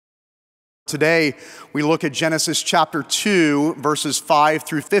Today, we look at Genesis chapter 2, verses 5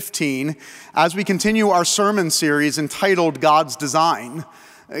 through 15, as we continue our sermon series entitled God's Design.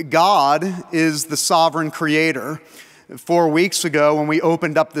 God is the sovereign creator. 4 weeks ago, when we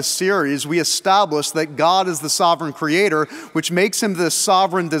opened up this series, we established that God is the sovereign creator, which makes him the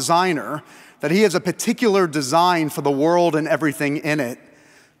sovereign designer, that he has a particular design for the world and everything in it.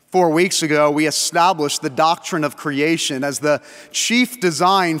 4 weeks ago, we established the doctrine of creation as the chief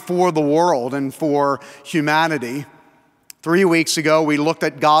design for the world and for humanity. 3 weeks ago, we looked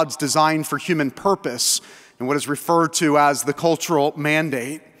at God's design for human purpose and what is referred to as the cultural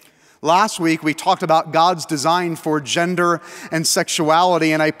mandate. Last week, we talked about God's design for gender and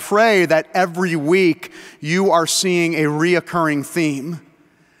sexuality, and I pray that every week you are seeing a reoccurring theme,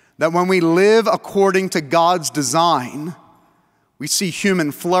 that when we live according to God's design, we see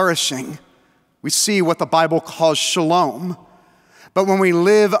human flourishing. We see what the Bible calls shalom. But when we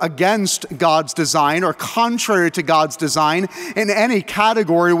live against God's design or contrary to God's design, in any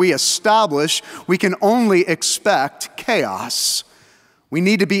category we establish, we can only expect chaos. We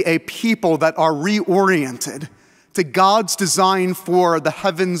need to be a people that are reoriented to God's design for the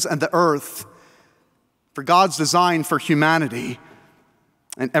heavens and the earth, for God's design for humanity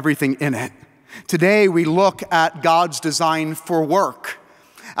and everything in it. Today, we look at God's design for work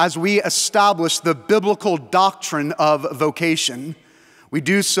as we establish the biblical doctrine of vocation. We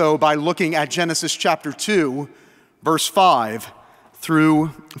do so by looking at Genesis chapter 2, verse 5 through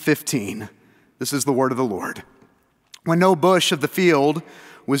 15. This is the word of the Lord. When no bush of the field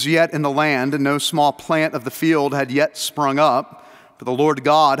was yet in the land, and no small plant of the field had yet sprung up, for the Lord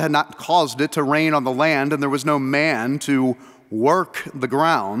God had not caused it to rain on the land, and there was no man to work the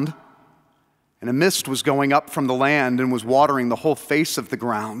ground, and a mist was going up from the land and was watering the whole face of the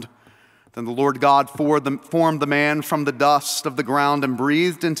ground. Then the Lord God formed the man from the dust of the ground and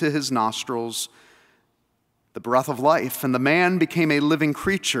breathed into his nostrils the breath of life, and the man became a living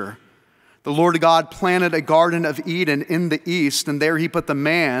creature. The Lord God planted a garden of Eden in the east, and there he put the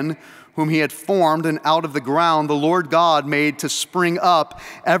man whom he had formed, and out of the ground the Lord God made to spring up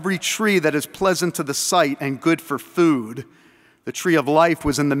every tree that is pleasant to the sight and good for food. The tree of life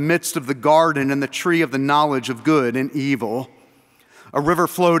was in the midst of the garden, and the tree of the knowledge of good and evil. A river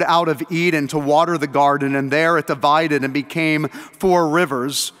flowed out of Eden to water the garden, and there it divided and became 4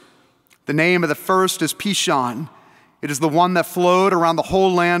 rivers. The name of the first is Pishon. It is the one that flowed around the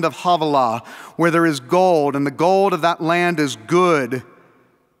whole land of Havilah, where there is gold, and the gold of that land is good.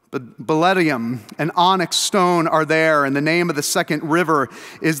 But Palladium and onyx stone are there, and the name of the second river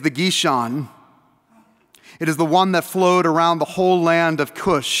is the Gishon. It is the one that flowed around the whole land of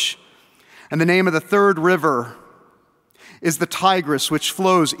Cush. And the name of the third river is the Tigris, which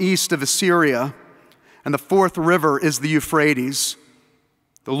flows east of Assyria. And the fourth river is the Euphrates.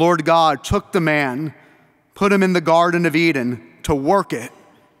 The Lord God took the man, put him in the Garden of Eden to work it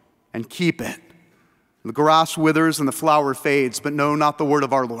and keep it. The grass withers and the flower fades, but no, not the word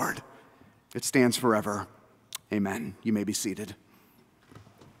of our Lord. It stands forever. Amen. You may be seated.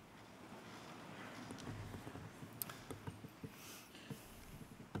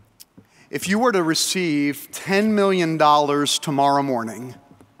 If you were to receive $10 million tomorrow morning,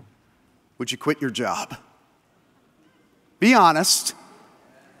 would you quit your job? Be honest.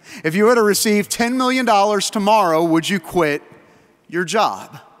 If you were to receive $10 million tomorrow, would you quit your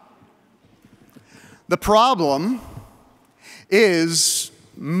job? The problem is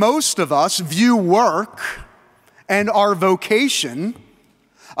most of us view work and our vocation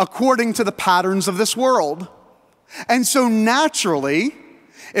according to the patterns of this world. And so naturally,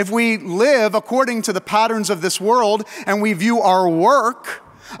 if we live according to the patterns of this world and we view our work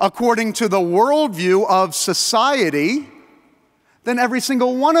according to the worldview of society, then every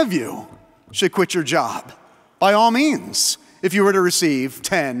single one of you should quit your job, by all means, if you were to receive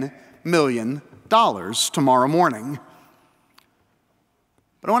 $10 million tomorrow morning.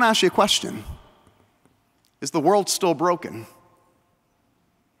 But I want to ask you a question. Is the world still broken?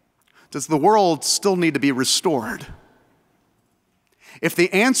 Does the world still need to be restored? If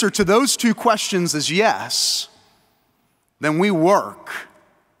the answer to those 2 questions is yes, then we work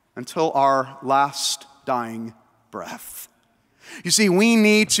until our last dying breath. You see, we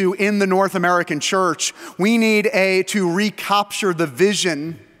need to, in the North American church, we need to recapture the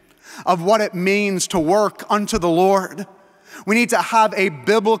vision of what it means to work unto the Lord. We need to have a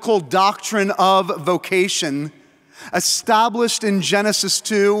biblical doctrine of vocation established in Genesis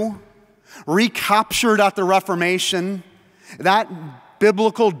 2, recaptured at the Reformation. That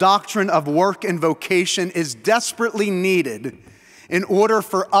biblical doctrine of work and vocation is desperately needed in order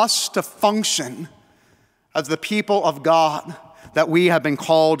for us to function as the people of God, that we have been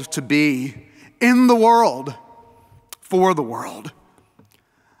called to be in the world, for the world.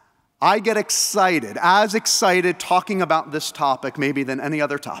 I get as excited talking about this topic maybe than any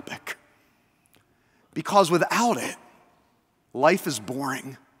other topic, because without it, life is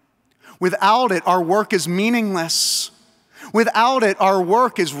boring. Without it, our work is meaningless. Without it, our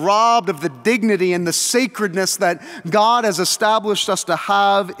work is robbed of the dignity and the sacredness that God has established us to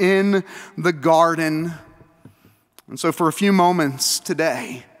have in the garden. And so for a few moments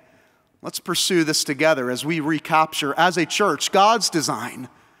today, let's pursue this together as we recapture, as a church, God's design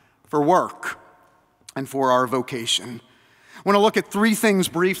for work and for our vocation. I want to look at three things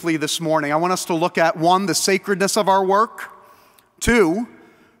briefly this morning. I want us to look at, one, the sacredness of our work. Two,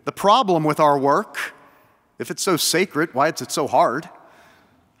 the problem with our work. If it's so sacred, why is it so hard?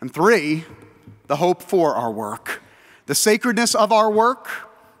 And three, the hope for our work. The sacredness of our work,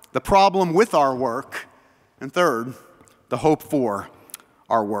 the problem with our work, and third, the hope for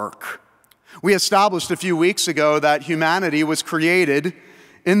our work. We established a few weeks ago that humanity was created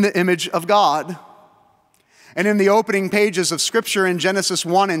in the image of God. And in the opening pages of Scripture in Genesis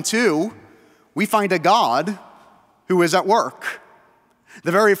 1 and 2, we find a God who is at work.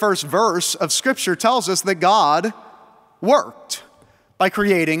 The very first verse of Scripture tells us that God worked by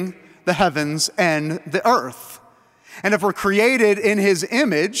creating the heavens and the earth. And if we're created in His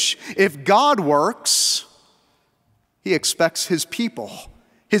image, if God works, He expects His people,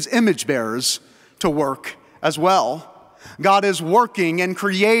 His image bearers, to work as well. God is working and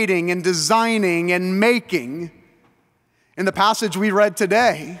creating and designing and making. In the passage we read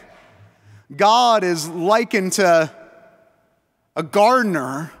today, God is likened to a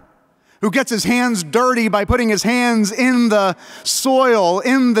gardener who gets his hands dirty by putting his hands in the soil,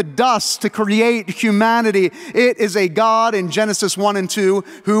 in the dust, to create humanity. It is a God in Genesis 1 and 2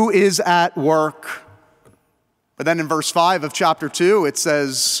 who is at work. But then in verse 5 of chapter 2, it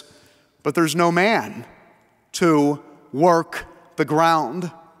says, "But there's no man to work the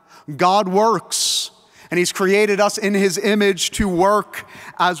ground." God works, and He's created us in His image to work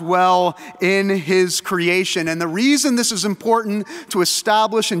as well in His creation. And the reason this is important to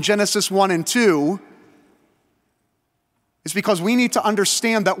establish in Genesis 1 and 2 is because we need to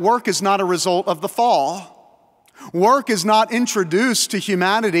understand that work is not a result of the fall. Work is not introduced to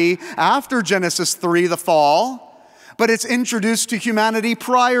humanity after Genesis 3, the fall, but it's introduced to humanity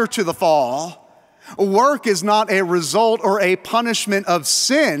prior to the fall. Work is not a result or a punishment of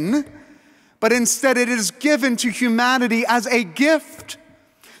sin, but instead it is given to humanity as a gift,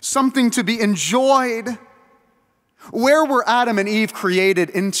 something to be enjoyed. Where were Adam and Eve created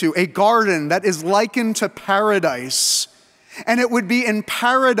into? A garden that is likened to paradise. And it would be in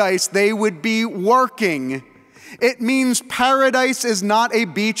paradise they would be working. It means paradise is not a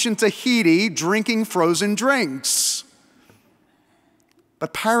beach in Tahiti drinking frozen drinks.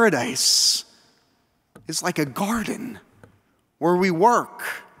 But paradise is like a garden where we work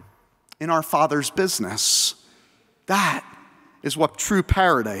in our Father's business. That is what true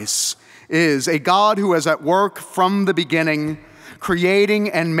paradise is. A God who is at work from the beginning, creating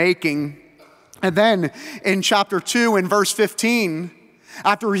and making. And then in chapter 2, in verse 15,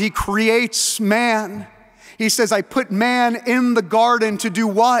 after He creates man, He says, "I put man in the garden to do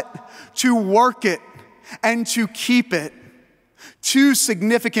what? To work it and to keep it." Two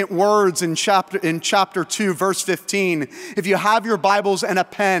significant words in chapter 2, verse 15. If you have your Bibles and a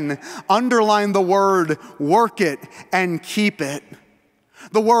pen, underline the word "work it" and "keep it."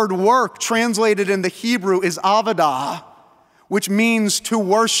 The word "work" translated in the Hebrew is avodah, which means to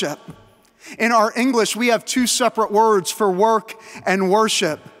worship. In our English, we have two separate words for work and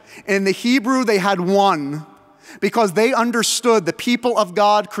worship. In the Hebrew, they had one, because they understood, the people of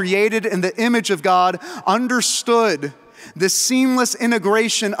God created in the image of God understood the seamless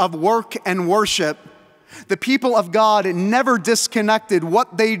integration of work and worship. The people of God never disconnected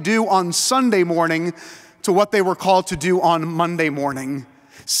what they do on Sunday morning to what they were called to do on Monday morning.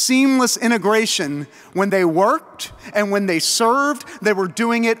 Seamless integration. When they worked and when they served, they were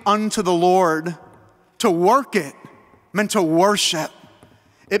doing it unto the Lord. To work it meant to worship.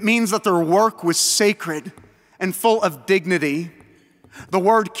 It means that their work was sacred and full of dignity. The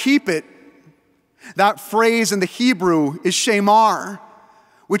word "keep it," that phrase in the Hebrew is shamar,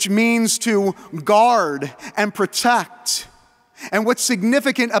 which means to guard and protect. And what's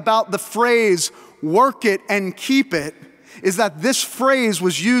significant about the phrase "work it and keep it" is that this phrase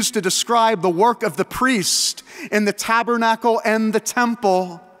was used to describe the work of the priest in the tabernacle and the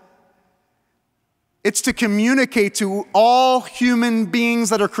temple. It's to communicate to all human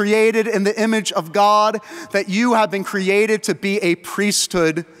beings that are created in the image of God that you have been created to be a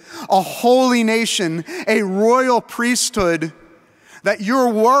priesthood, a holy nation, a royal priesthood, that your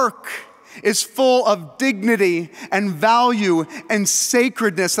work is full of dignity and value and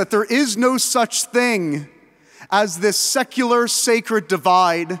sacredness, that there is no such thing as this secular sacred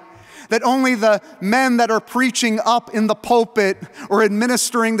divide, that only the men that are preaching up in the pulpit or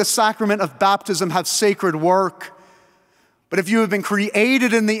administering the sacrament of baptism have sacred work. But if you have been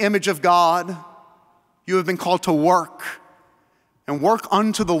created in the image of God, you have been called to work, and work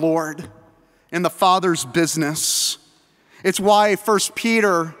unto the Lord in the Father's business. It's why 1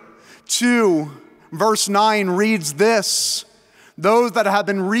 Peter 2, verse 9 reads this: those that have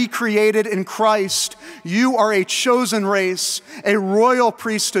been recreated in Christ, you are a chosen race, a royal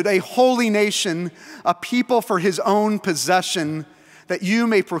priesthood, a holy nation, a people for his own possession, that you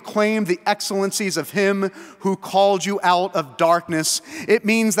may proclaim the excellencies of him who called you out of darkness. It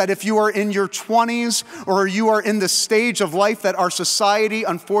means that if you are in your 20s or you are in the stage of life that our society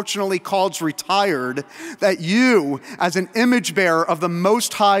unfortunately calls retired, that you, as an image bearer of the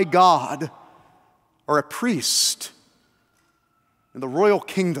Most High God, are a priest in the royal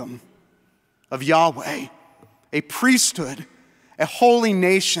kingdom of Yahweh, a priesthood, a holy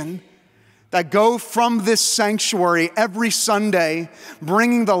nation, that go from this sanctuary every Sunday,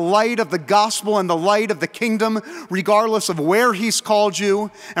 bringing the light of the gospel and the light of the kingdom, regardless of where he's called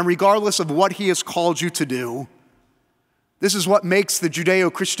you and regardless of what he has called you to do. This is what makes the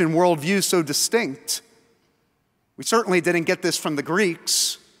Judeo-Christian worldview so distinct. We certainly didn't get this from the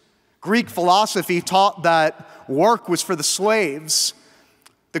Greeks. Greek philosophy taught that work was for the slaves.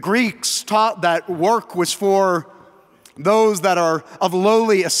 The Greeks taught that work was for those that are of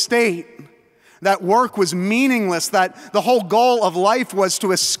lowly estate, that work was meaningless, that the whole goal of life was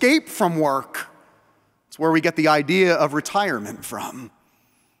to escape from work. It's where we get the idea of retirement from.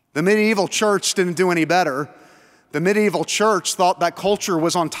 The medieval church didn't do any better. The medieval church thought that culture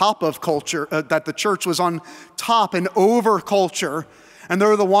was on top of culture, that the church was on top and over culture. And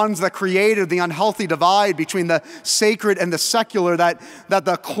they're the ones that created the unhealthy divide between the sacred and the secular, that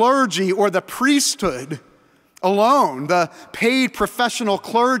the clergy or the priesthood alone, the paid professional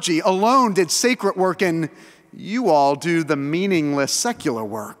clergy alone did sacred work, and you all do the meaningless secular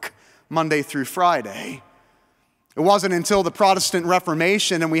work Monday through Friday. It wasn't until the Protestant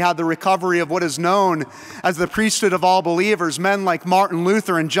Reformation and we had the recovery of what is known as the priesthood of all believers, men like Martin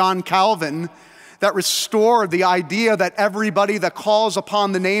Luther and John Calvin, that restored the idea that everybody that calls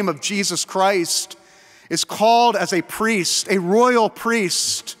upon the name of Jesus Christ is called as a priest, a royal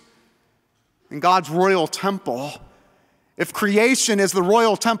priest, in God's royal temple. If creation is the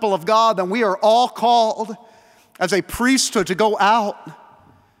royal temple of God, then we are all called as a priesthood to go out,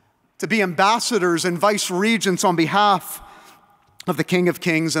 to be ambassadors and vice regents on behalf of the King of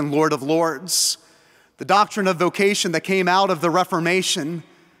Kings and Lord of Lords. The doctrine of vocation that came out of the Reformation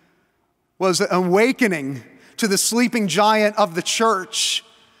was an awakening to the sleeping giant of the church.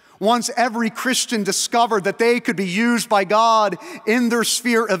 Once every Christian discovered that they could be used by God in their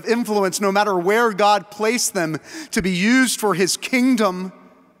sphere of influence, no matter where God placed them, to be used for his kingdom,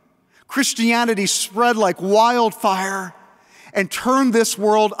 Christianity spread like wildfire and turned this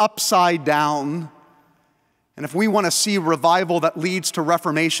world upside down. And if we want to see revival that leads to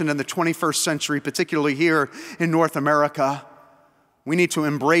reformation in the 21st century, particularly here in North America, we need to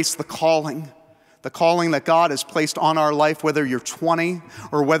embrace the calling that God has placed on our life, whether you're 20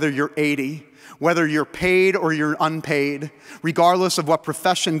 or whether you're 80, whether you're paid or you're unpaid, regardless of what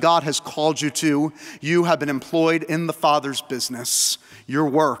profession God has called you to, you have been employed in the Father's business. Your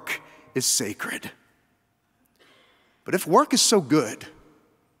work is sacred. But if work is so good,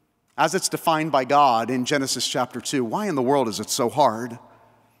 as it's defined by God in Genesis chapter 2, why in the world is it so hard?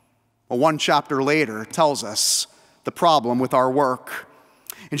 Well, one chapter later tells us the problem with our work.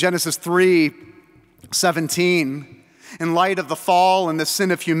 In Genesis 3:17, in light of the fall and the sin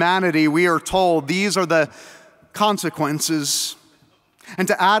of humanity, we are told these are the consequences. And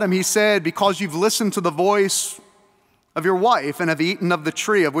to Adam he said, because you've listened to the voice of your wife and have eaten of the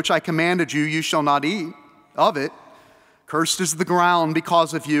tree of which I commanded you, you shall not eat of it. Cursed is the ground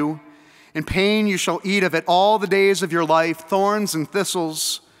because of you. In pain you shall eat of it all the days of your life. Thorns and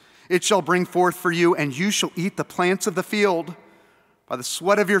thistles it shall bring forth for you, and you shall eat the plants of the field. By the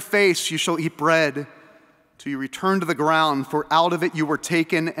sweat of your face you shall eat bread, till you return to the ground, for out of it you were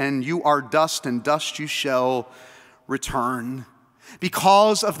taken, and you are dust, and dust you shall return.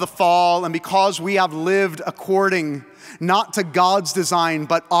 Because of the fall, and because we have lived according not to God's design,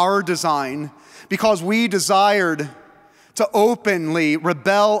 but our design, because we desired to openly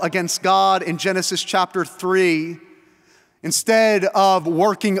rebel against God in Genesis chapter 3, instead of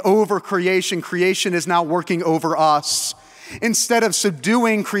working over creation, creation is now working over us. Instead of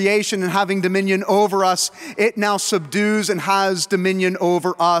subduing creation and having dominion over us, it now subdues and has dominion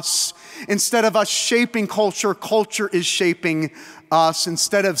over us. Instead of us shaping culture, culture is shaping us.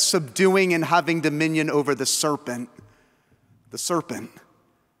 Instead of subduing and having dominion over the serpent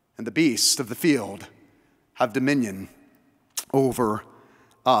and the beast of the field have dominion over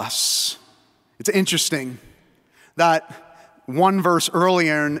us. It's interesting that one verse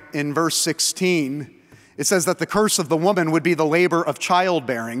earlier in verse 16, it says that the curse of the woman would be the labor of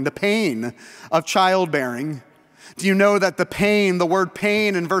childbearing, the pain of childbearing. Do you know that the word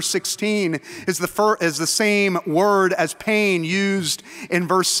pain in verse 16 is the same word as pain used in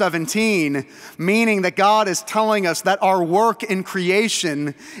verse 17, meaning that God is telling us that our work in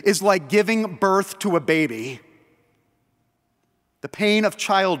creation is like giving birth to a baby. The pain of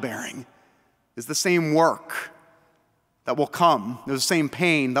childbearing is the same work that will come, the same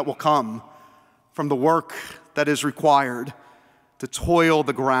pain that will come from the work that is required to toil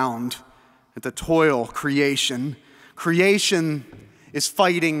the ground and to toil creation. Creation is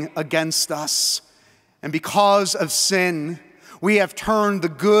fighting against us. And because of sin, we have turned the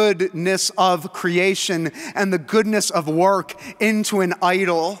goodness of creation and the goodness of work into an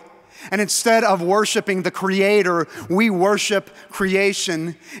idol. And instead of worshiping the Creator, we worship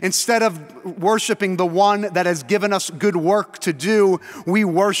creation. Instead of worshiping the one that has given us good work to do, we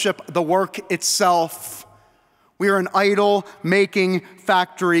worship the work itself. We are an idol-making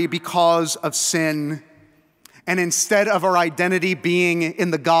factory because of sin. And instead of our identity being in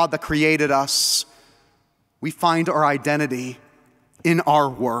the God that created us, we find our identity in our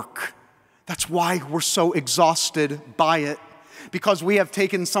work. That's why we're so exhausted by it. Because we have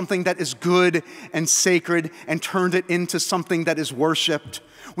taken something that is good and sacred and turned it into something that is worshiped.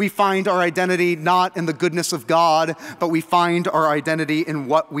 We find our identity not in the goodness of God, but we find our identity in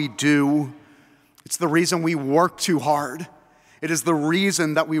what we do. It's the reason we work too hard. It is the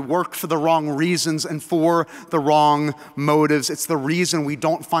reason that we work for the wrong reasons and for the wrong motives. It's the reason we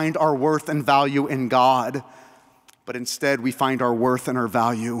don't find our worth and value in God, but instead we find our worth and our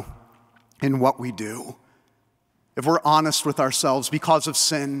value in what we do. If we're honest with ourselves, because of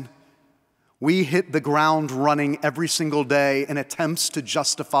sin, we hit the ground running every single day in attempts to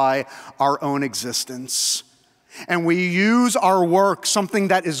justify our own existence. And we use our work, something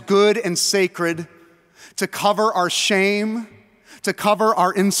that is good and sacred, to cover our shame, to cover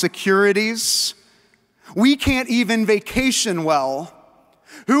our insecurities. We can't even vacation well.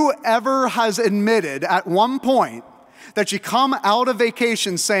 Whoever has admitted at one point that you come out of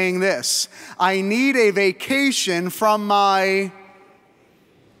vacation saying this, I need a vacation from my...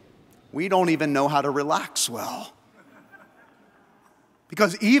 We don't even know how to relax well.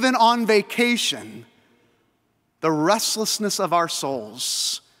 Because even on vacation, the restlessness of our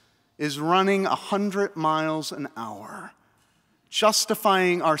souls is running 100 miles an hour,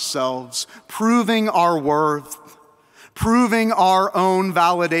 justifying ourselves, proving our worth, proving our own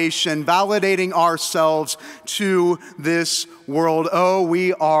validation, validating ourselves to this world. Oh,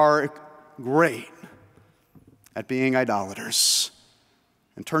 we are great at being idolaters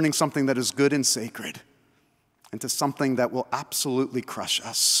and turning something that is good and sacred into something that will absolutely crush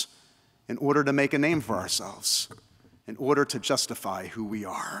us in order to make a name for ourselves, in order to justify who we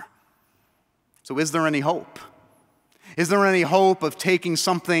are. So is there any hope? Is there any hope of taking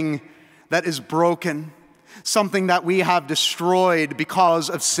something that is broken, something that we have destroyed because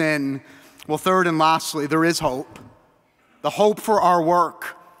of sin? Well, third and lastly, there is hope. The hope for our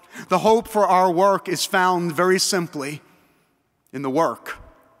work. The hope for our work is found very simply in the work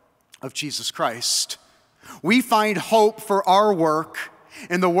of Jesus Christ. We find hope for our work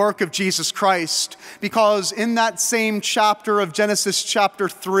in the work of Jesus Christ because in that same chapter of Genesis chapter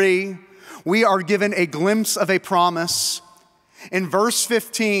 3, we are given a glimpse of a promise. In verse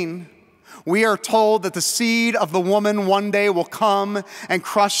 15, we are told that the seed of the woman one day will come and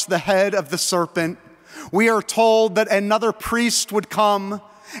crush the head of the serpent. We are told that another priest would come,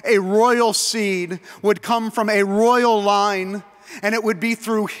 a royal seed would come from a royal line, and it would be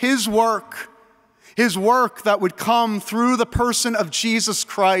through his work that would come through the person of Jesus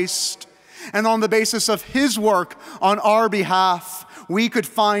Christ. And on the basis of his work on our behalf, we could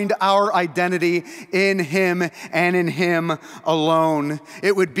find our identity in him and in him alone.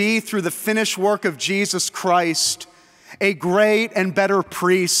 It would be through the finished work of Jesus Christ, a great and better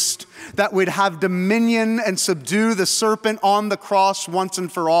priest that would have dominion and subdue the serpent on the cross once and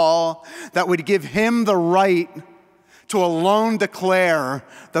for all, that would give him the right to alone declare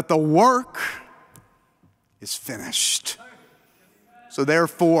that the work is finished. So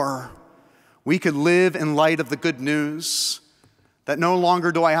therefore, we could live in light of the good news that no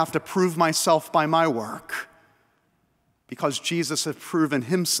longer do I have to prove myself by my work, because Jesus has proven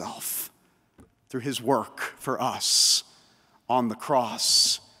himself through his work for us on the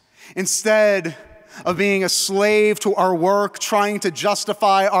cross. Instead of being a slave to our work, trying to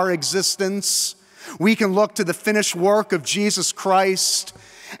justify our existence, we can look to the finished work of Jesus Christ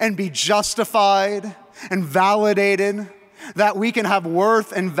and be justified and validated, that we can have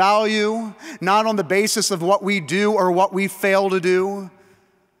worth and value, not on the basis of what we do or what we fail to do,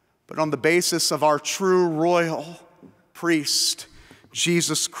 but on the basis of our true royal priest,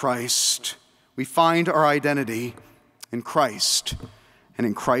 Jesus Christ. We find our identity in Christ and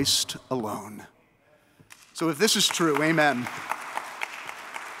in Christ alone. So if this is true, amen,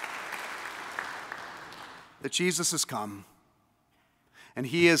 that Jesus has come, and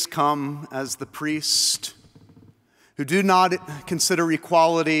he has come as the priest who do not consider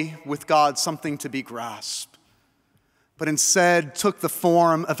equality with God something to be grasped, but instead took the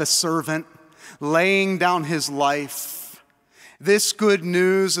form of a servant, laying down his life. This good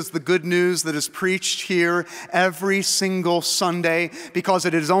news is the good news that is preached here every single Sunday, because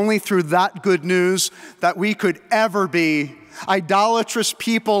it is only through that good news that we could ever be, idolatrous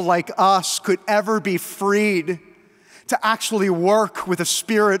people like us could ever be freed to actually work with a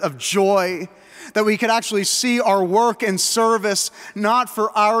spirit of joy, that we could actually see our work and service not for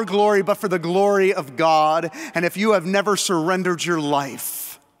our glory, but for the glory of God. And if you have never surrendered your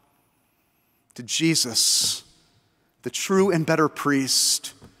life to Jesus, the true and better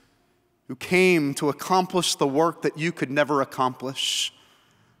priest who came to accomplish the work that you could never accomplish,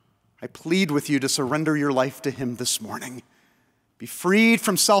 I plead with you to surrender your life to him this morning. Be freed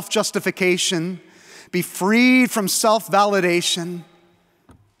from self-justification, be freed from self-validation,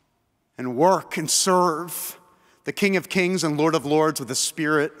 and work and serve the King of Kings and Lord of Lords with a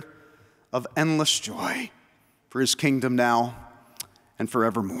spirit of endless joy for his kingdom now and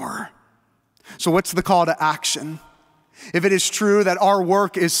forevermore. So what's the call to action? If it is true that our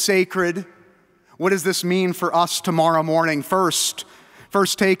work is sacred, what does this mean for us tomorrow morning? First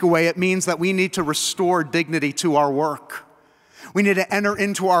takeaway, it means that we need to restore dignity to our work. We need to enter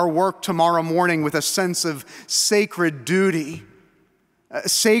into our work tomorrow morning with a sense of sacred duty,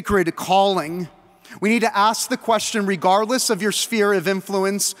 sacred calling. We need to ask the question, regardless of your sphere of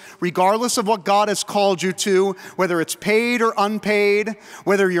influence, regardless of what God has called you to, whether it's paid or unpaid,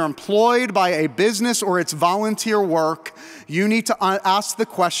 whether you're employed by a business or it's volunteer work, you need to ask the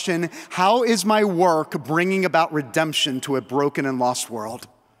question, how is my work bringing about redemption to a broken and lost world?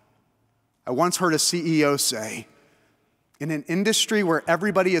 I once heard a CEO say, in an industry where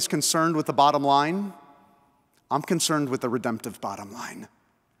everybody is concerned with the bottom line, I'm concerned with the redemptive bottom line.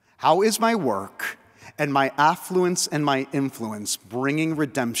 How is my work and my affluence and my influence bringing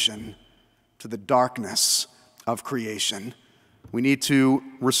redemption to the darkness of creation? We need to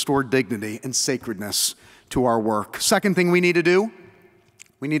restore dignity and sacredness to our work. Second thing we need to do,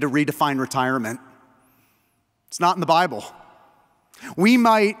 we need to redefine retirement. It's not in the Bible. We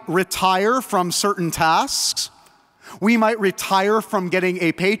might retire from certain tasks. We might retire from getting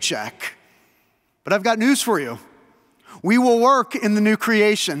a paycheck. But I've got news for you. We will work in the new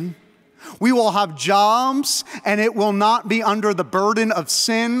creation. We will have jobs, and it will not be under the burden of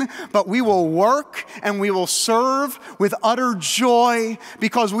sin, but we will work and we will serve with utter joy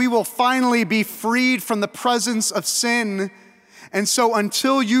because we will finally be freed from the presence of sin. And so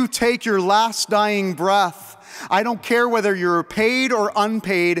until you take your last dying breath, I don't care whether you're paid or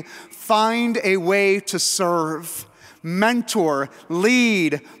unpaid, find a way to serve. Mentor,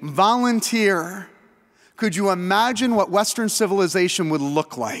 lead, volunteer. Could you imagine what Western civilization would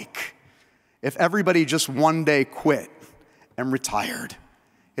look like if everybody just one day quit and retired?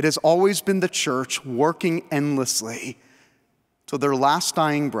 It has always been the church working endlessly till their last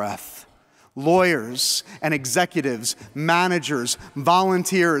dying breath. Lawyers and executives, managers,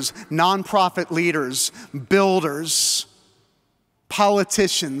 volunteers, nonprofit leaders, builders,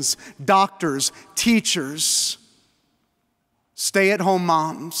 politicians, doctors, teachers, stay-at-home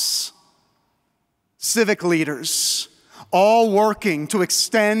moms, civic leaders, all working to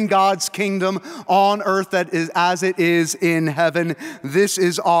extend God's kingdom on earth that is as it is in heaven. This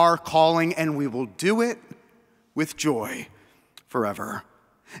is our calling, and we will do it with joy forever.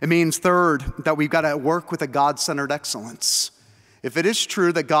 It means, third, that we've got to work with a God-centered excellence. If it is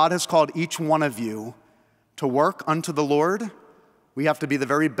true that God has called each one of you to work unto the Lord, we have to be the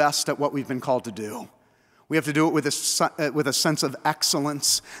very best at what we've been called to do. We have to do it with a sense of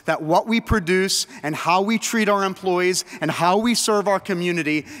excellence, that what we produce and how we treat our employees and how we serve our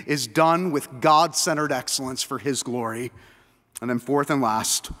community is done with God-centered excellence for his glory. And then fourth and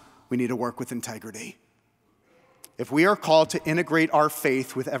last, we need to work with integrity. If we are called to integrate our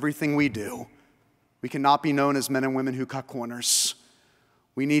faith with everything we do, We cannot be known as men and women who cut corners.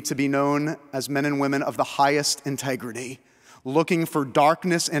 We need to be known as men and women of the highest integrity, looking for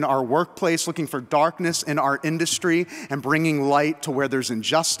darkness in our workplace, looking for darkness in our industry, and bringing light to where there's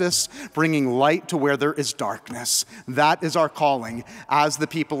injustice, bringing light to where there is darkness. That is our calling as the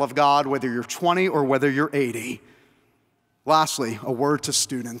people of God, whether you're 20 or whether you're 80. Lastly, a word to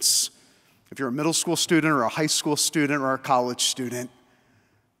students. If you're a middle school student or a high school student or a college student,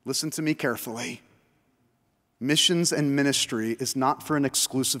 listen to me carefully. Missions and ministry is not for an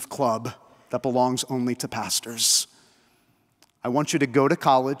exclusive club that belongs only to pastors. I want you to go to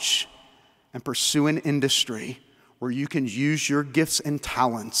college and pursue an industry where you can use your gifts and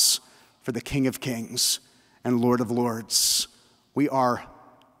talents for the King of Kings and Lord of Lords. We are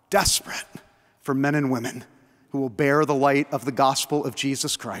desperate for men and women who will bear the light of the gospel of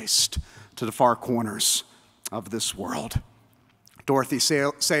Jesus Christ to the far corners of this world. Dorothy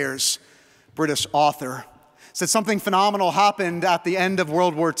Sayers, British author, said something phenomenal happened at the end of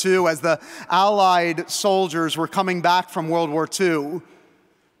World War II as the Allied soldiers were coming back from World War II.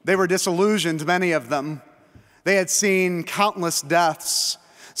 They were disillusioned, many of them. They had seen countless deaths.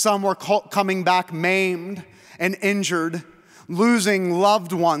 Some were coming back maimed and injured, losing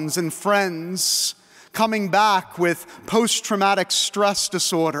loved ones and friends, coming back with post-traumatic stress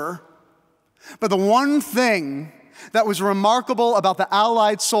disorder. But the one thing that was remarkable about the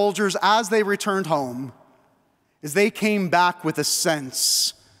Allied soldiers as they returned home is they came back with a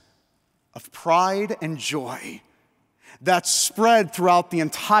sense of pride and joy that spread throughout the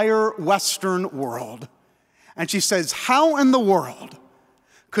entire Western world. And she says, how in the world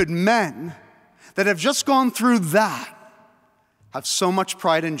could men that have just gone through that have so much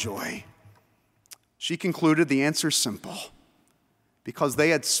pride and joy? She concluded the answer is simple: because they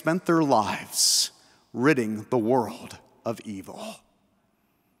had spent their lives ridding the world of evil.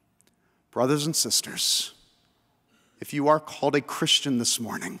 Brothers and sisters, if you are called a Christian this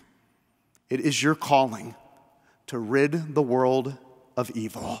morning, it is your calling to rid the world of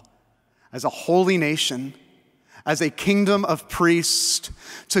evil. As a holy nation, as a kingdom of priests,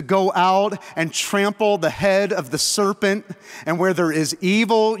 to go out and trample the head of the serpent. And where there is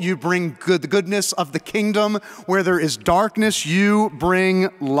evil, you bring the goodness of the kingdom. Where there is darkness, you bring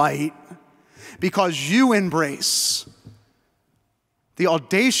light. Because you embrace the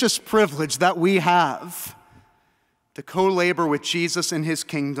audacious privilege that we have to co-labor with Jesus in his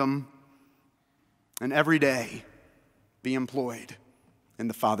kingdom and every day be employed in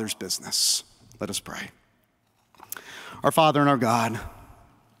the Father's business. Let us pray. Our Father and our God,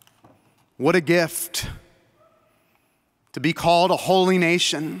 what a gift to be called a holy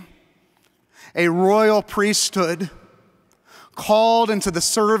nation, a royal priesthood, called into the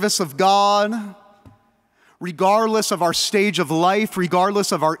service of God, regardless of our stage of life,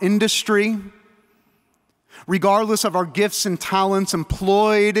 regardless of our industry, regardless of our gifts and talents,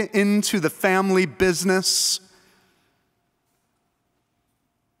 employed into the family business,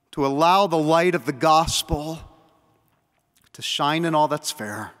 to allow the light of the gospel to shine in all that's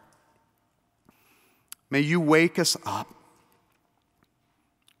fair. May you wake us up.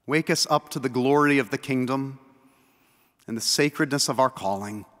 Wake us up to the glory of the kingdom and the sacredness of our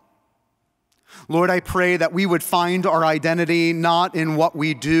calling. Lord, I pray that we would find our identity not in what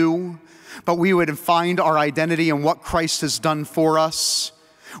we do, but we would find our identity in what Christ has done for us.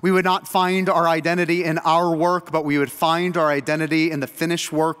 We would not find our identity in our work, but we would find our identity in the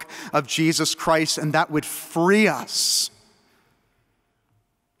finished work of Jesus Christ, and that would free us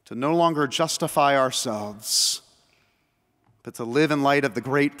to no longer justify ourselves, but to live in light of the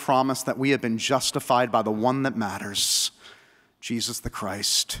great promise that we have been justified by the one that matters, Jesus the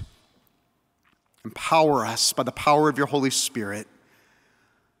Christ. Empower us by the power of your Holy Spirit,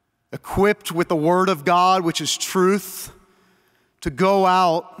 equipped with the Word of God, which is truth, to go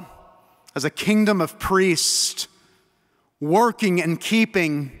out as a kingdom of priests, working and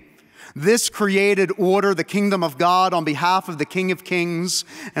keeping this created order, the kingdom of God, on behalf of the King of Kings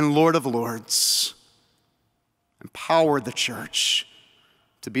and Lord of Lords. Empower the church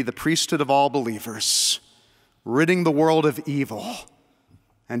to be the priesthood of all believers, ridding the world of evil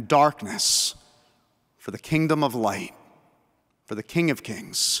and darkness for the kingdom of light, for the King of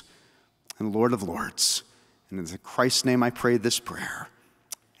Kings and Lord of Lords. And in Christ's name I pray this prayer.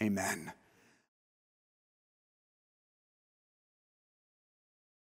 Amen.